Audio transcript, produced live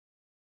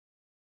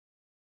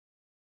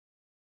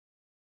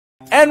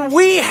And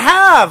we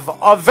have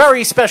a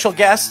very special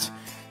guest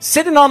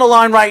sitting on the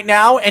line right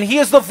now, and he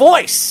is the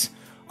voice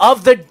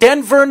of the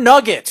Denver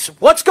Nuggets.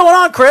 What's going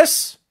on,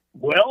 Chris?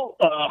 Well,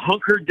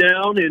 hunkered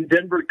down in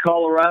Denver,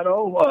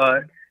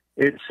 Colorado.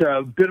 It's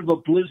a bit of a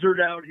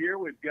blizzard out here.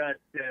 We've got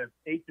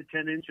 8 to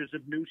 10 inches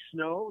of new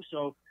snow,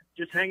 so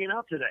just hanging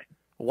out today.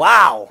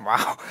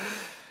 Wow.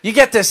 You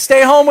get to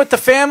stay home with the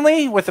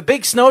family with a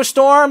big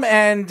snowstorm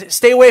and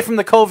stay away from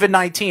the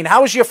COVID-19.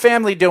 How is your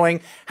family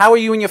doing? How are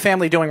you and your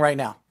family doing right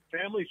now?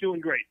 Family's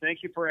doing great. Thank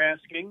you for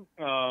asking.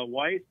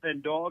 Wife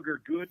and dog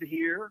are good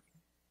here,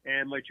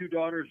 and my 2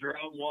 daughters are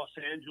out in Los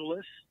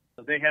Angeles.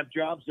 They have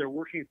jobs. They're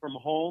working from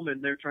home,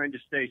 and they're trying to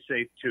stay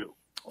safe, too.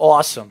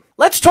 Awesome.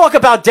 Let's talk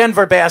about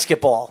Denver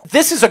basketball.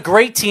 This is a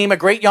great team, a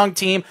great young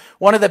team,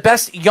 one of the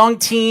best young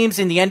teams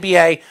in the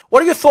NBA.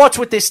 What are your thoughts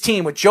with this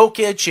team, with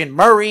Jokic and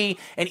Murray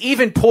and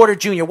even Porter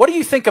Jr.? What do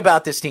you think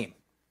about this team?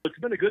 It's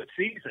been a good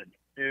season.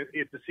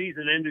 If the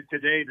season ended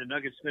today, the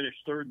Nuggets finished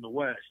 3rd in the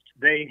West.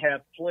 They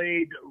have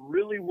played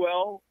really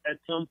well at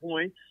some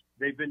points.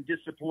 They've been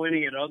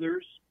disappointing at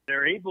others.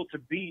 They're able to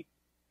beat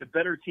the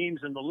better teams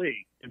in the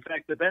league. In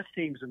fact, the best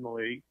teams in the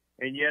league,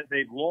 and yet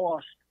they've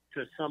lost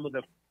to some of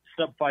the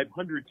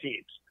sub-500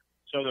 teams.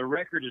 So their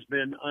record has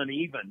been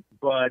uneven,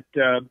 but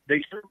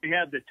they certainly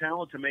have the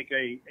talent to make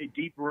a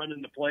deep run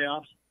in the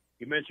playoffs.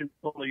 You mentioned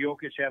Nikola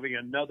Jokic having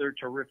another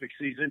terrific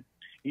season.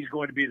 He's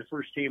going to be the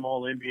first-team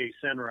All-NBA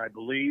center, I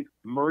believe.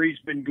 Murray's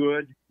been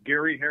good.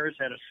 Gary Harris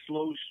had a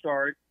slow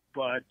start,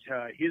 but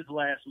his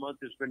last month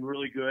has been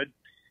really good.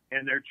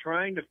 And they're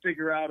trying to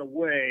figure out a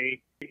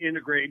way to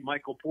integrate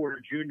Michael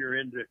Porter Jr.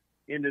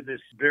 into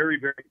this very,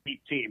 very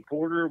deep team.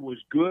 Porter was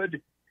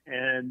good,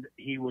 and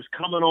he was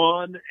coming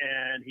on,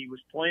 and he was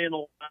playing a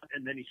lot,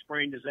 and then he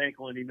sprained his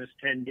ankle, and he missed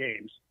 10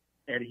 games.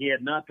 And he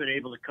had not been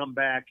able to come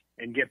back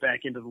and get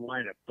back into the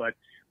lineup. But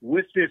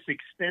with this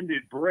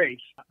extended break,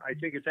 I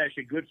think it's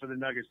actually good for the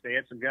Nuggets. They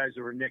had some guys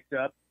that were nicked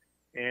up.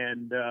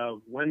 And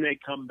when they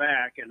come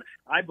back, and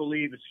I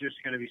believe it's just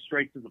going to be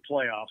straight to the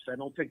playoffs. I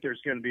don't think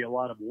there's going to be a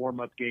lot of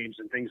warm-up games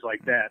and things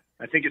like that.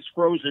 I think it's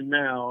frozen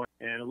now,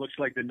 and it looks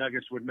like the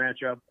Nuggets would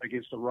match up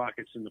against the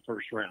Rockets in the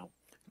first round.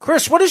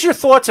 Chris, what is your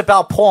thoughts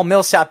about Paul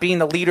Millsap being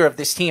the leader of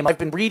this team? I've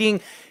been reading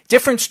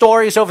different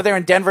stories over there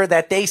in Denver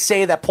that they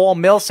say that Paul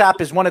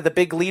Millsap is one of the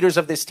big leaders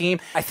of this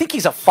team. I think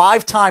he's a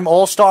 5-time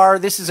All-Star.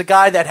 This is a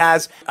guy that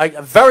has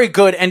a very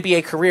good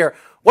NBA career.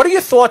 What are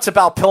your thoughts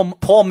about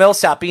Paul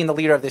Millsap being the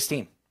leader of this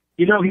team?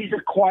 You know, he's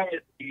a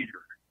quiet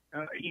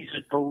leader. He's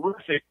a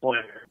terrific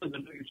player. The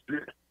Nuggets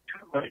are 2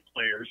 great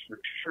players for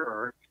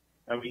sure.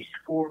 He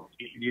scores,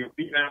 he's a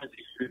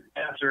good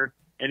passer,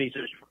 and he's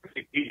a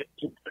terrific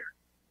defensive player.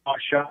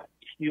 Shot,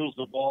 he steals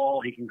the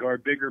ball. He can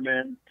guard bigger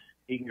men.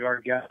 He can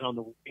guard guys on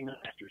the wing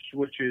after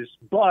switches.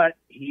 But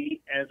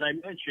he, as I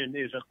mentioned,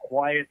 is a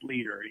quiet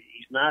leader.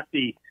 He's not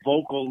the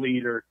vocal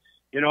leader.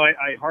 You know,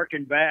 I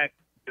hearken back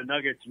to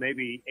Nuggets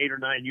maybe 8 or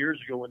 9 years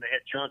ago when they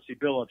had Chauncey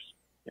Billups.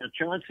 And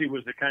Chauncey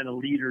was the kind of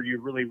leader you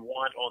really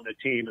want on the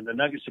team. And the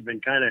Nuggets have been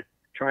kind of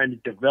trying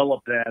to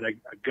develop that.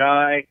 A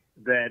guy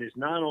that is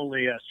not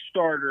only a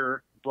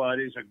starter, but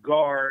is a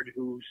guard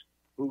who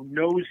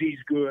knows he's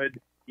good.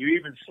 You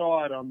even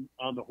saw it on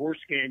the horse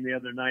game the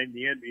other night in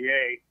the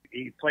NBA.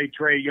 He played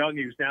Trae Young.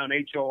 He was down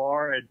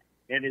HOR,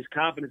 and his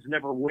confidence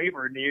never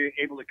wavered, and he was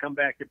able to come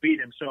back to beat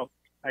him. So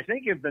I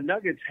think if the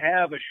Nuggets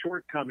have a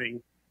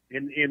shortcoming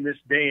in this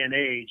day and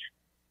age,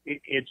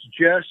 it's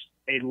just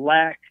a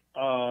lack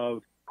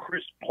of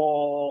Chris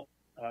Paul,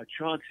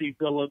 Chauncey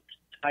Billups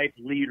type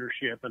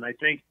leadership. And I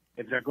think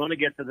if they're going to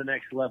get to the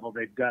next level,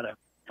 they've got to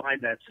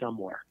find that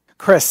somewhere.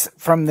 Chris,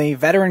 from the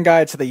veteran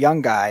guy to the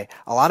young guy,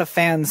 a lot of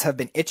fans have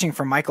been itching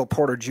for Michael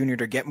Porter Jr.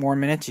 to get more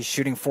minutes. He's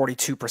shooting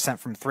 42%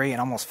 from 3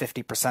 and almost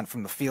 50%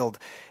 from the field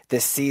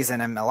this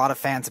season, and a lot of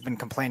fans have been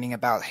complaining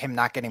about him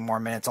not getting more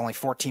minutes, only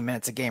 14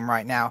 minutes a game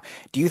right now.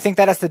 Do you think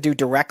that has to do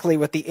directly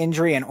with the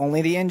injury and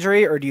only the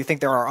injury, or do you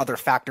think there are other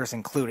factors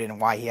included in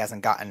why he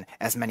hasn't gotten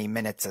as many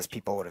minutes as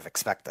people would have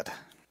expected?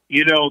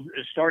 You know,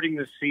 starting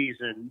this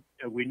season,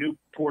 we knew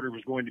Porter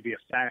was going to be a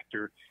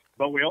factor.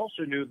 But we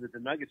also knew that the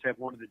Nuggets have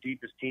one of the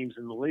deepest teams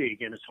in the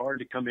league, and it's hard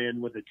to come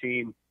in with a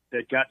team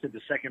that got to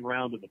the second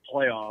round of the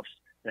playoffs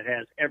that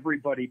has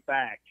everybody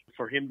back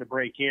for him to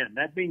break in.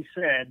 That being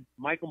said,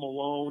 Michael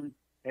Malone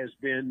has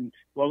been,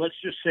 well, let's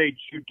just say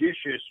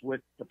judicious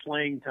with the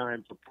playing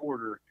time for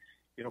Porter.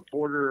 You know,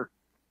 Porter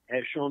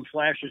has shown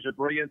flashes of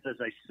brilliance. As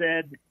I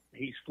said,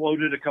 he's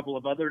floated a couple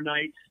of other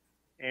nights,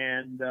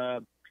 and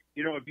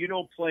you know, if you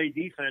don't play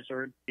defense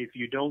or if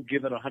you don't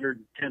give it 110%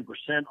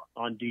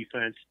 on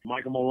defense,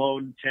 Michael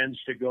Malone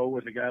tends to go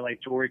with a guy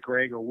like Torrey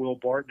Craig or Will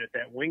Barton at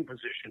that wing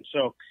position.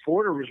 So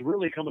Porter was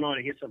really coming on.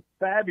 He hit some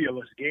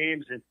fabulous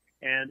games.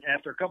 And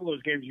after a couple of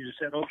those games, you just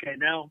said, okay,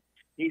 now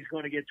he's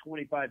going to get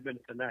 25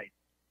 minutes a night.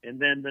 And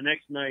then the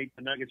next night,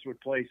 the Nuggets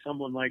would play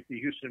someone like the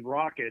Houston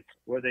Rockets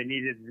where they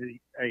needed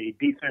a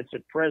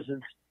defensive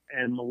presence,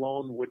 and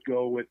Malone would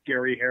go with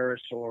Gary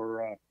Harris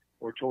or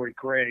Torrey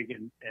Craig,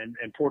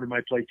 and Porter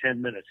might play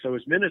 10 minutes. So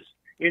his minutes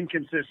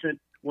inconsistent.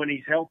 When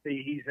he's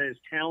healthy, he's as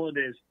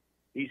talented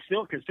he's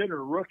still considered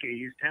a rookie.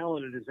 He's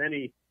talented as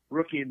any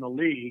rookie in the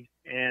league,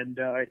 and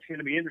it's going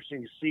to be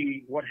interesting to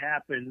see what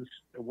happens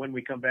when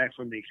we come back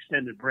from the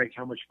extended break,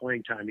 how much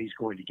playing time he's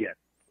going to get.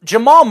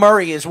 Jamal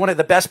Murray is one of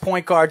the best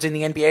point guards in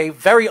the NBA,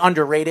 very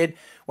underrated.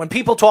 When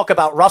people talk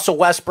about Russell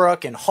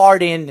Westbrook and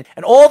Harden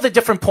and all the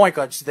different point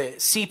guards, the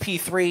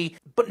CP3,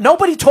 but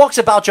nobody talks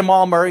about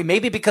Jamal Murray,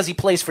 maybe because he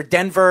plays for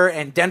Denver,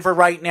 and Denver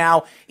right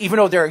now, even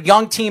though they're a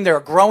young team, they're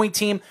a growing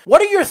team. What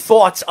are your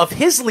thoughts of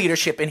his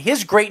leadership and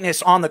his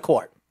greatness on the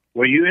court?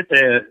 Well, you hit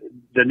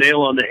the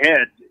nail on the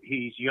head.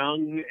 He's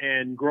young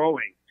and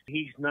growing.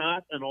 He's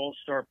not an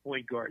all-star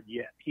point guard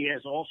yet. He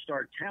has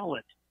all-star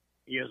talent.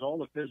 He has all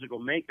the physical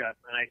makeup,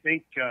 and I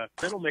think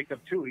mental makeup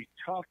too. He's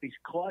tough. He's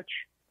clutch.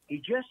 He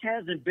just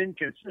hasn't been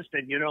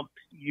consistent. You know,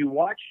 you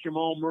watch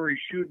Jamal Murray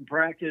shoot in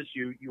practice.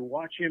 You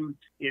watch him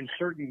in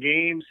certain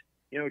games.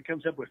 You know, he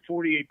comes up with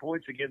 48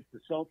 points against the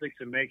Celtics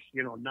and makes,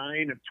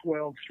 9 of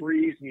 12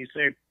 threes, and you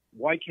say,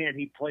 why can't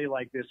he play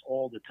like this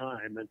all the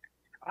time? And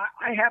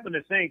I happen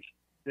to think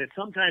that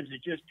sometimes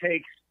it just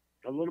takes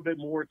a little bit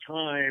more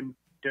time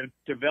to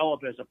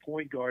develop as a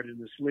point guard in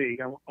this league.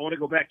 I want to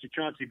go back to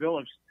Chauncey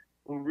Billups,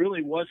 who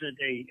really wasn't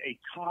a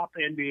top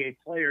NBA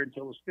player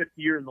until his fifth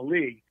year in the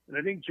league. And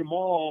I think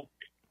Jamal,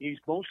 he's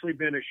mostly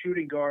been a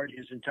shooting guard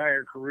his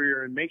entire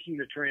career, and making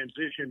the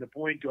transition to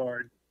point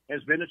guard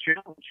has been a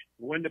challenge.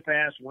 When to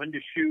pass, when to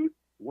shoot,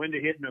 when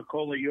to hit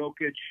Nikola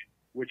Jokic,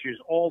 which is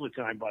all the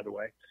time, by the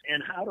way,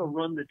 and how to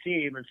run the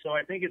team. And so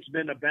I think it's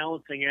been a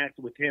balancing act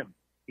with him.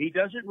 He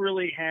doesn't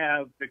really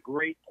have the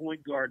great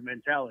point guard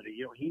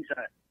mentality. He's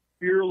a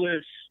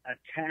fearless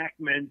attack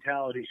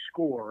mentality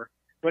scorer,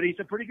 but he's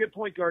a pretty good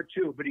point guard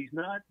too, but he's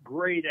not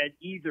great at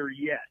either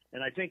yet.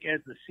 And I think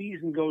as the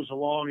season goes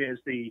along, as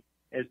the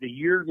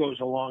year goes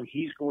along,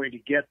 he's going to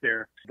get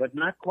there, but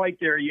not quite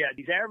there yet.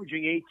 He's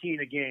averaging 18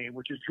 a game,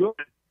 which is good,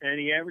 and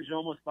he averaged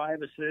almost 5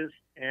 assists.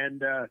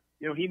 And,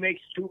 he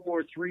makes 2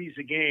 more threes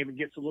a game and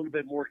gets a little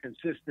bit more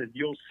consistent.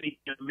 You'll see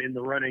him in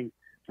the running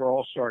for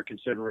all-star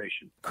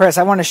consideration. Chris,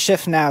 I want to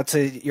shift now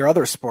to your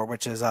other sport,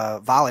 which is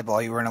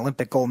volleyball. You were an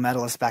Olympic gold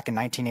medalist back in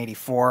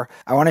 1984.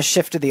 I want to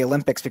shift to the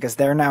Olympics because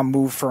they're now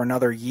moved for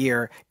another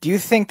year. Do you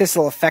think this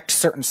will affect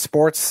certain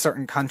sports,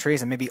 certain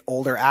countries, and maybe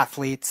older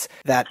athletes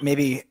that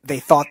maybe they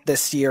thought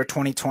this year,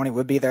 2020,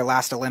 would be their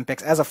last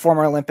Olympics? As a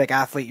former Olympic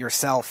athlete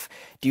yourself,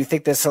 do you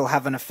think this will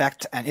have an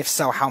effect? And if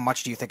so, how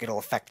much do you think it'll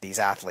affect these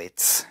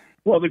athletes?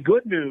 Well, the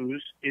good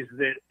news is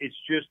that it's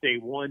just a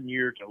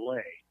 1-year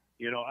delay.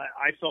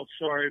 I felt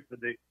sorry for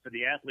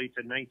the athletes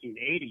in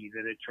 1980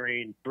 that had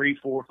trained 3,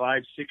 4,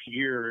 5, 6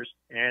 years,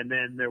 and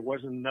then there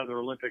wasn't another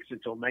Olympics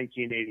until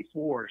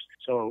 1984.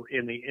 So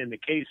in the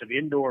case of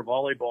indoor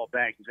volleyball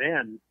back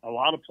then, a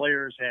lot of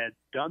players had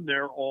done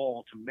their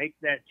all to make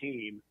that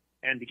team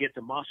and to get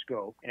to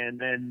Moscow. And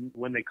then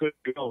when they couldn't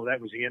go,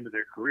 that was the end of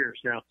their careers.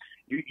 Now,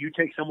 you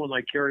take someone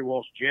like Carrie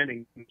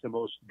Walsh-Jennings, the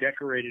most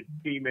decorated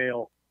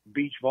female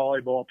beach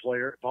volleyball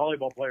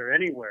player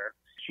anywhere.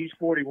 She's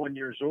 41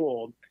 years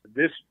old.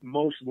 This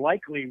most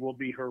likely will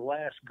be her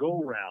last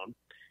go-round.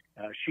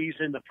 She's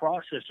in the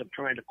process of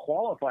trying to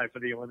qualify for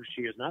the Olympics.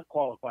 She has not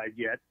qualified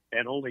yet,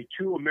 and only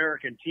 2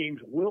 American teams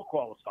will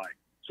qualify.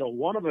 So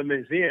one of them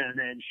is in,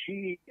 and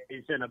she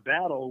is in a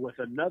battle with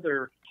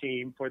another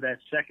team for that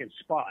second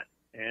spot.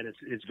 And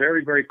it's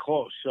very, very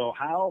close. So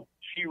how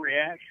she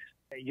reacts,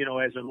 as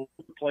an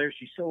Olympic player,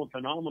 she's still in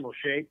phenomenal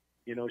shape.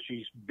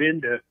 She's been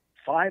to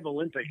 5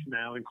 Olympics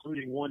now,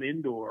 including 1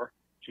 indoor.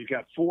 She's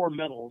got 4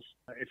 medals.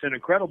 It's an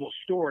incredible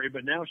story,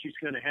 but now she's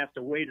going to have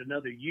to wait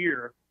another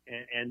year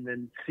and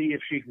then see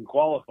if she can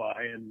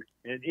qualify. And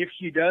if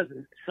she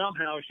doesn't,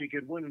 somehow she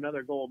could win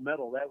another gold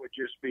medal. That would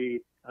just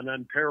be an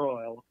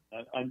unparalleled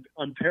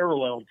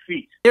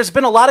feat. There's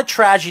been a lot of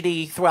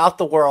tragedy throughout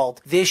the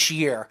world this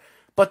year,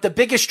 but the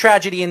biggest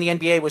tragedy in the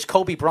NBA was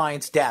Kobe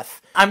Bryant's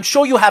death. I'm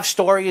sure you have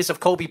stories of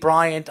Kobe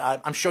Bryant.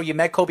 I'm sure you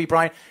met Kobe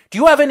Bryant. Do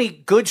you have any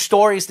good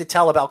stories to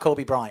tell about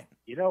Kobe Bryant?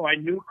 I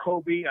knew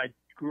Kobe. I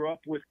grew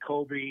up with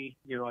Kobe.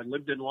 I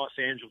lived in Los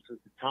Angeles at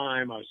the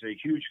time. I was a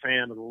huge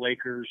fan of the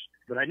Lakers,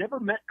 but I never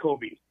met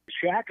Kobe.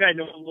 Shaq, I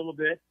know a little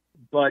bit,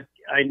 but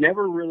I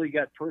never really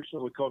got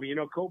personal with Kobe.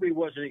 Kobe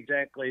wasn't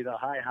exactly the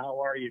hi, how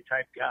are you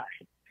type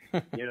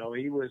guy.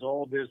 He was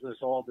all business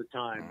all the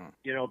time.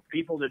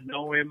 People that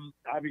know him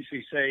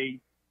obviously say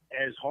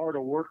as hard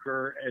a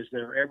worker as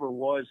there ever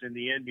was in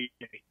the NBA.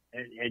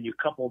 And you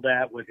couple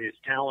that with his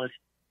talent.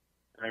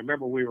 I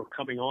remember we were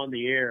coming on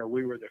the air.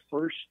 We were the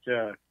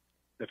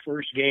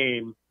first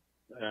game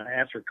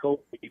after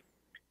Kobe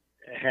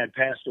had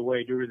passed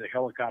away during the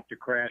helicopter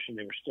crash, and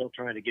they were still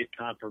trying to get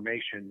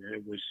confirmation. And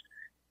it was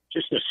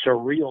just a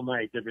surreal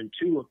night. There have been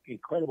 2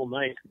 incredible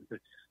nights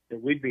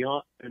that we'd be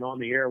on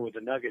the air with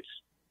the Nuggets.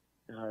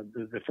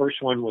 The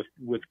first one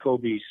with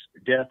Kobe's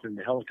death and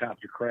the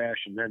helicopter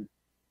crash, and then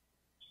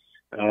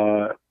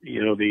the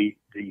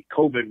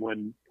COVID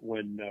when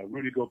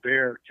Rudy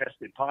Gobert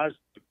tested positive,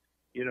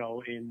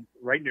 in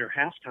right near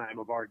halftime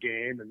of our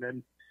game, and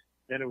then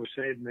it was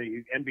said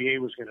the NBA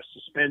was going to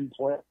suspend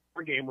play.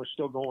 Our game was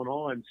still going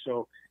on.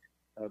 So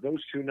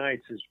those 2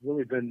 nights has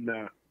really been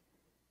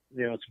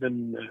it's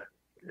been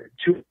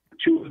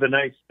two of the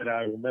nights that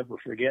I will never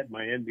forget in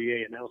my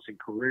NBA announcing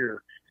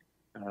career.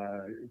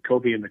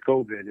 Kobe and the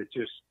COVID. It's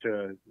just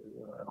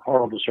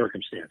horrible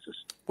circumstances.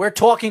 We're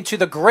talking to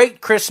the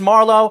great Chris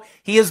Marlowe.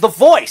 He is the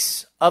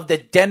voice of the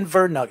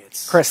Denver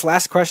Nuggets. Chris,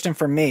 last question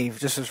for me,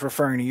 just as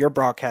referring to your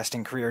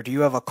broadcasting career. Do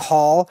you have a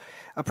call,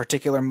 a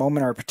particular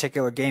moment, or a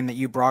particular game that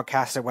you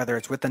broadcasted, whether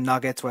it's with the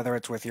Nuggets, whether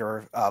it's with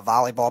your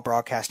volleyball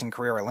broadcasting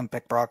career,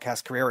 Olympic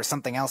broadcast career, or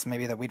something else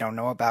maybe that we don't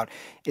know about?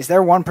 Is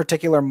there one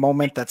particular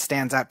moment that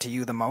stands out to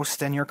you the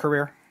most in your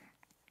career?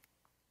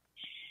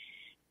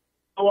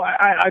 Oh,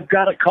 I've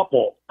got a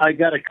couple. I'm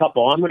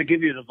going to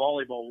give you the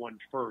volleyball one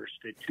first.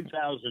 In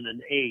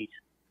 2008,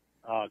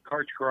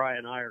 Karch Karai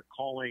and I are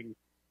calling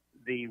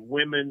the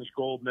women's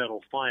gold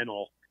medal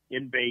final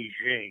in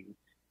Beijing.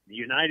 The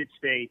United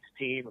States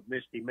team of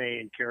Misty May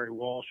and Kerry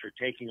Walsh are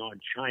taking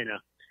on China.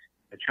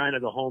 China,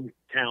 the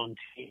hometown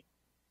team.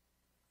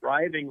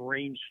 Driving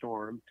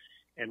rainstorm,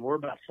 and we're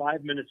about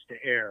 5 minutes to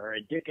air.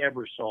 And Dick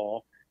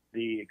Ebersol,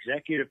 the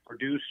executive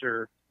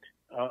producer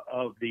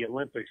of the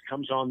Olympics,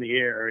 comes on the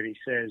air and he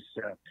says,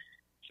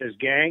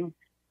 "Gang,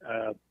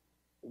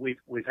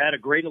 we've had a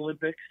great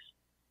Olympics.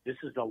 This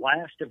is the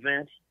last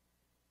event.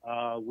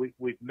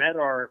 We've met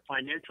our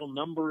financial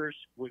numbers.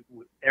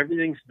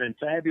 Everything's been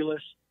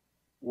fabulous.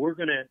 We're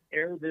going to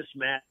air this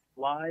match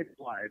live.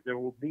 There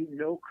will be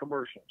no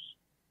commercials.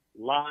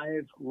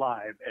 Live,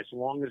 as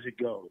long as it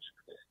goes."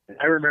 And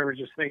I remember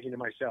just thinking to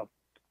myself,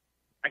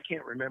 I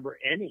can't remember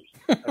any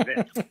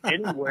event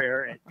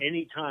anywhere at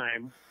any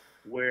time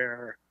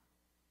where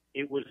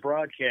it was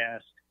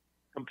broadcast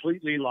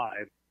completely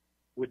live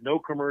with no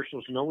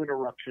commercials, no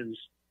interruptions.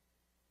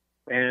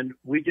 And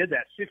we did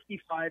that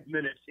 55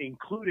 minutes,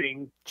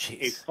 including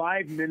a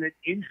 5-minute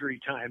injury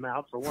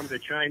timeout for one of the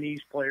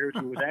Chinese players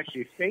who was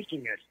actually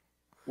faking it,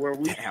 where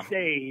we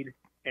stayed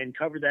and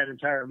covered that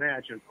entire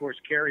match. And of course,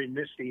 Kerry and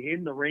Misty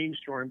in the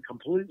rainstorm,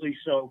 completely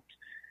soaked.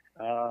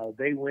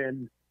 They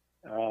win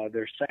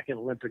their second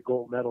Olympic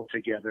gold medal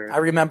together. I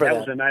remember that. That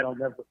was a night I'll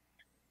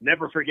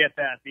never forget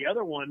that. The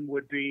other one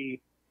would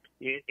be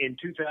in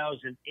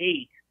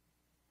 2008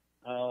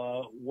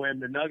 when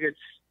the Nuggets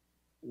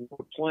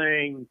were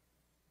playing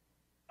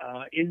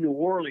in New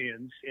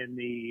Orleans in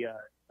the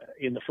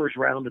first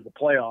round of the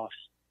playoffs,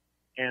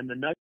 and the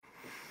Nuggets.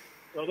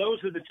 So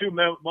those are the two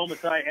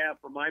moments I have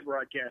from my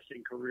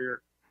broadcasting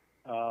career.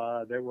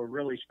 They were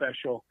really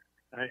special.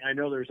 I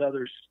know there's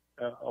others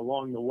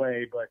along the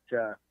way, but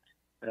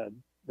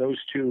those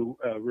two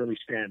really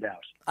stand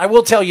out. I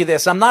will tell you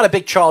this. I'm not a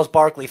big Charles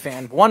Barkley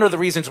fan. One of the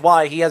reasons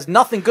why, he has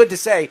nothing good to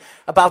say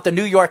about the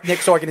New York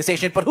Knicks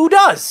organization, but who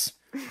does?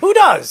 Who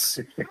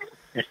does?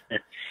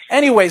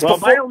 Anyways, well,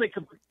 go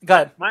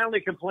ahead. My only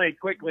complaint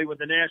quickly with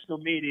the national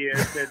media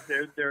is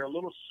that they're a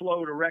little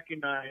slow to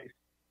recognize,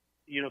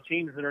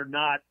 teams that are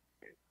not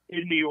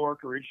in New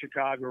York or in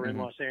Chicago or in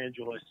Los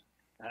Angeles.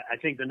 I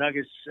think the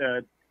Nuggets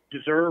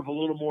deserve a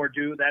little more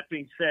due. That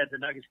being said, the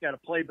Nuggets got to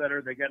play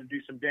better. They got to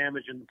do some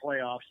damage in the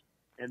playoffs,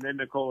 and then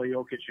Nikola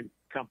Jokic and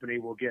company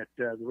will get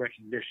the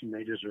recognition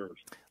they deserve.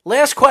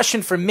 Last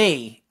question for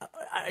me.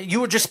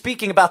 You were just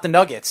speaking about the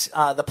Nuggets.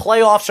 The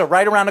playoffs are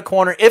right around the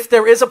corner. If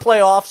there is a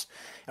playoffs,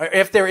 or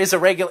if there is a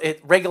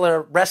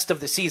regular rest of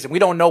the season, we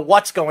don't know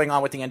what's going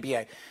on with the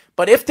NBA.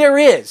 But if there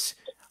is,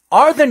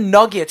 are the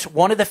Nuggets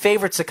one of the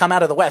favorites to come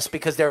out of the West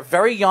because they're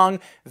very young,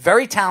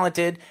 very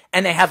talented,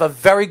 and they have a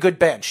very good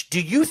bench? Do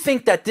you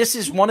think that this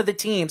is one of the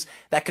teams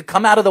that could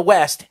come out of the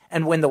West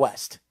and win the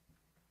West?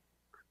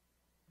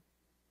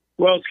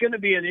 Well, it's going to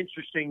be an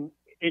interesting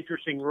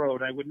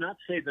road. I would not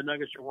say the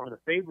Nuggets are one of the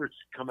favorites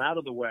to come out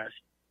of the West.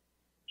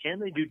 Can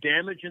they do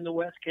damage in the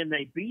West? Can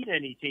they beat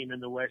any team in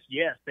the West?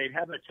 Yes, they'd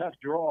have a tough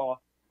draw.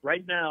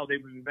 Right now, they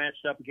would be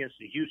matched up against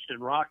the Houston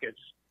Rockets,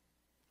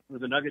 who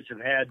the Nuggets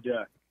have had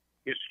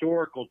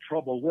historical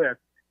trouble with,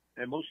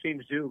 and most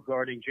teams do,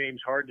 guarding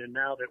James Harden, and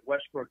now that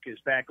Westbrook is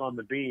back on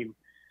the beam.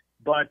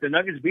 But the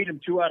Nuggets beat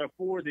them 2 out of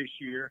 4 this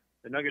year.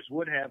 The Nuggets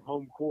would have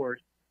home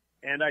court,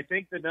 and I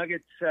think the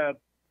Nuggets,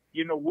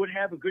 would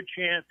have a good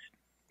chance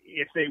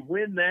if they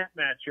win that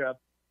matchup.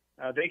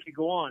 They could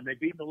go on. They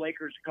beat the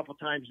Lakers a couple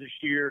times this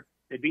year.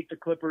 They beat the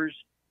Clippers.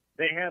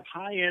 They have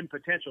high-end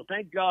potential.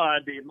 Thank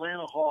God the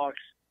Atlanta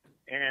Hawks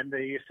and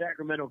the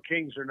Sacramento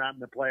Kings are not in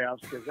the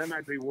playoffs, because then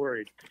I'd be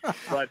worried.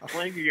 But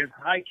playing against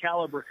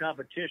high-caliber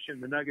competition,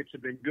 the Nuggets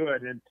have been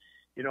good. And,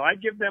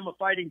 I'd give them a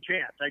fighting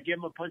chance. I'd give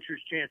them a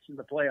puncher's chance in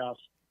the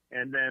playoffs.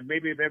 And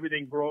maybe if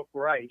everything broke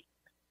right,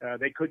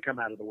 they could come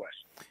out of the West.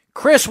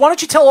 Chris, why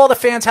don't you tell all the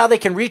fans how they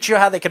can reach you,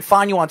 how they can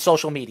find you on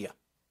social media?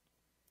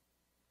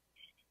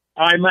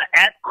 I'm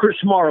at Chris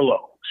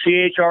Marlowe,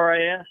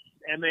 ChrisMarlowe.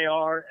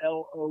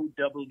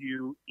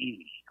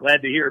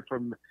 Glad to hear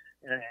from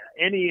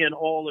any and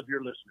all of your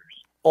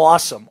listeners.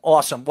 Awesome.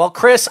 Well,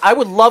 Chris, I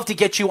would love to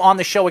get you on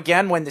the show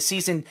again when the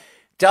season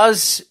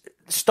does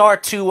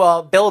start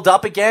to build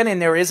up again, and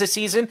there is a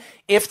season.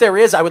 If there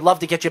is, I would love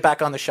to get you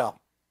back on the show.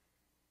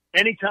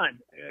 Anytime.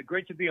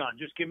 Great to be on.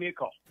 Just give me a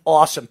call.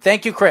 Awesome.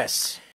 Thank you, Chris.